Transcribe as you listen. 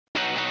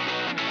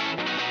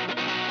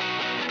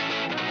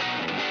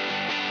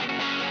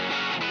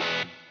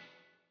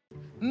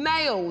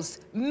Males,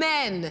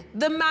 men,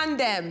 the man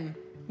them,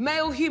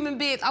 male human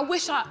beings. I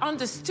wish I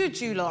understood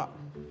you lot.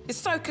 It's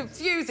so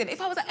confusing. If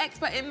I was an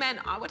expert in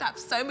men, I would have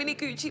so many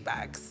Gucci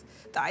bags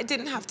that I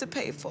didn't have to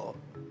pay for.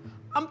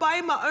 I'm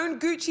buying my own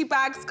Gucci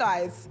bags,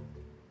 guys.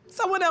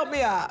 Someone help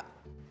me out.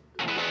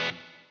 Actually,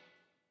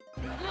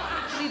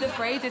 the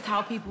phrase is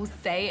how people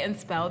say and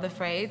spell the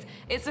phrase.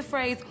 It's the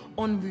phrase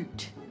en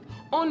route.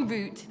 En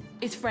route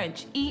is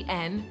French,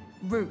 E-N,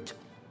 route,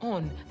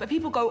 on. But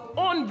people go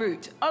en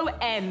route,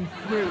 O-N,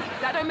 route.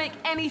 That don't make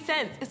any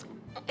sense.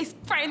 It's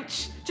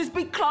French. Just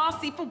be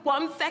classy for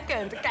 1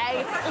 second,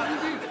 okay? En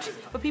route.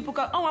 But people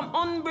go, oh, I'm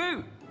en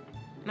route.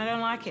 And I don't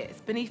like it.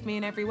 It's beneath me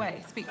in every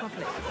way. Speak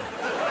properly.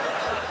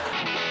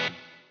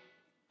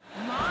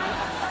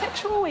 My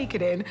sexual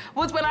awakening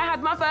was when I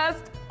had my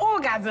first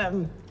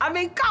orgasm. I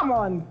mean, come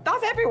on,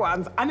 that's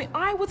everyone's. I mean,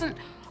 I was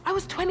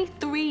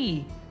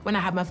 23 when I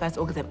had my first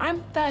orgasm.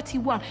 I'm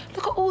 31.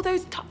 Look at all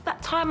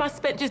that time I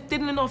spent just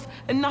diddling off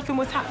and nothing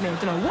was happening.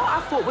 I don't know what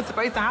I thought was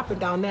supposed to happen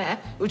down there.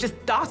 It was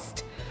just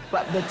dust.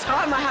 But the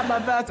time I had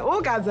my first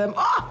orgasm,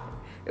 oh,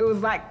 it was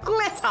like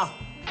glitter.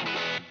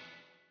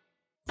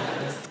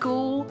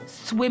 School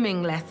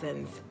swimming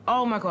lessons.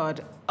 Oh my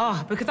God.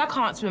 Oh, because I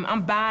can't swim.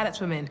 I'm bad at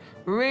swimming.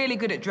 Really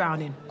good at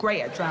drowning.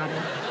 Great at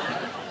drowning.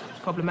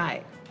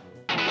 Problematic.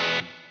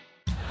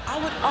 I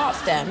would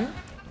ask them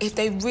if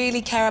they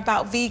really care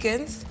about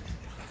vegans.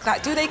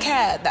 Like, do they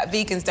care that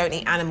vegans don't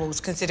eat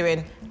animals,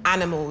 considering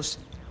animals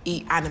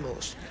eat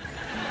animals?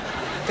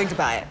 Think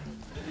about it.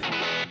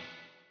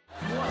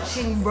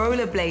 Watching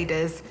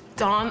rollerbladers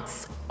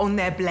dance on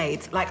their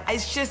blades. Like,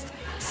 it's just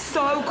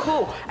so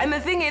cool. And the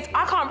thing is,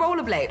 I can't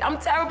rollerblade. I'm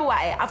terrible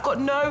at it. I've got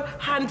no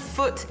hand,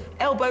 foot,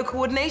 elbow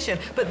coordination.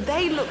 But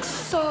they look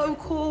so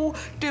cool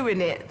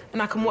doing it.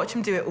 And I can watch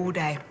them do it all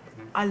day.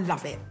 I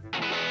love it.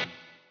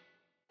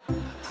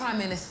 Prime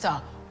Minister,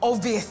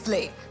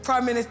 obviously.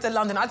 Prime Minister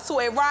London, I'd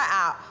sort it right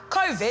out.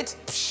 COVID,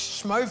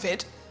 psh,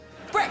 schmovid.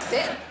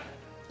 Brexit,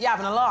 you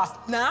having a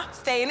laugh. Nah,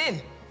 staying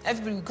in.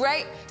 Everybody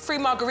great. Free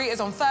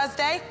margaritas on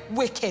Thursday,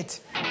 wicked.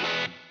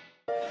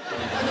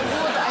 An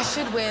award that I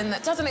should win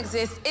that doesn't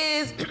exist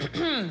is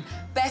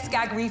Best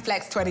Gag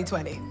Reflex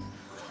 2020.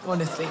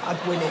 Honestly,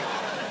 I'd win it.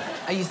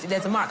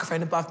 There's a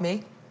microphone above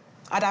me.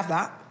 I'd have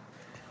that.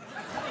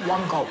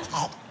 One goal.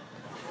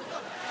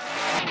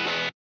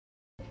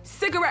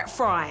 Cigarette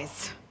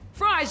fries.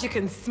 Fries you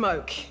can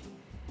smoke.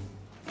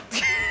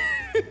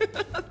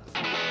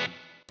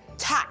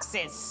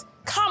 Taxes.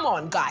 Come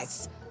on,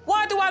 guys.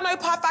 Why do I know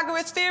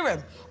Pythagoras'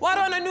 theorem? Why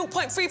do I know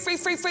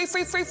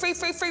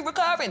 0.33333333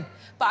 recurring?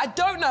 But I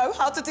don't know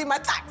how to do my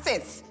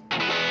taxes.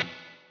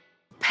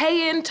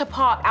 Paying to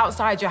park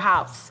outside your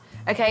house.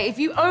 Okay, if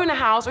you own a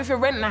house or if you're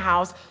renting a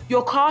house,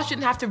 your car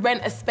shouldn't have to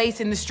rent a space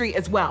in the street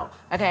as well.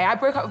 Okay, I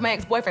broke up with my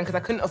ex-boyfriend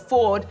because I couldn't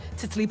afford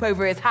to sleep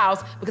over his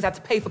house because I had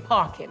to pay for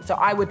parking. So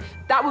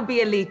that would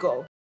be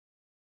illegal.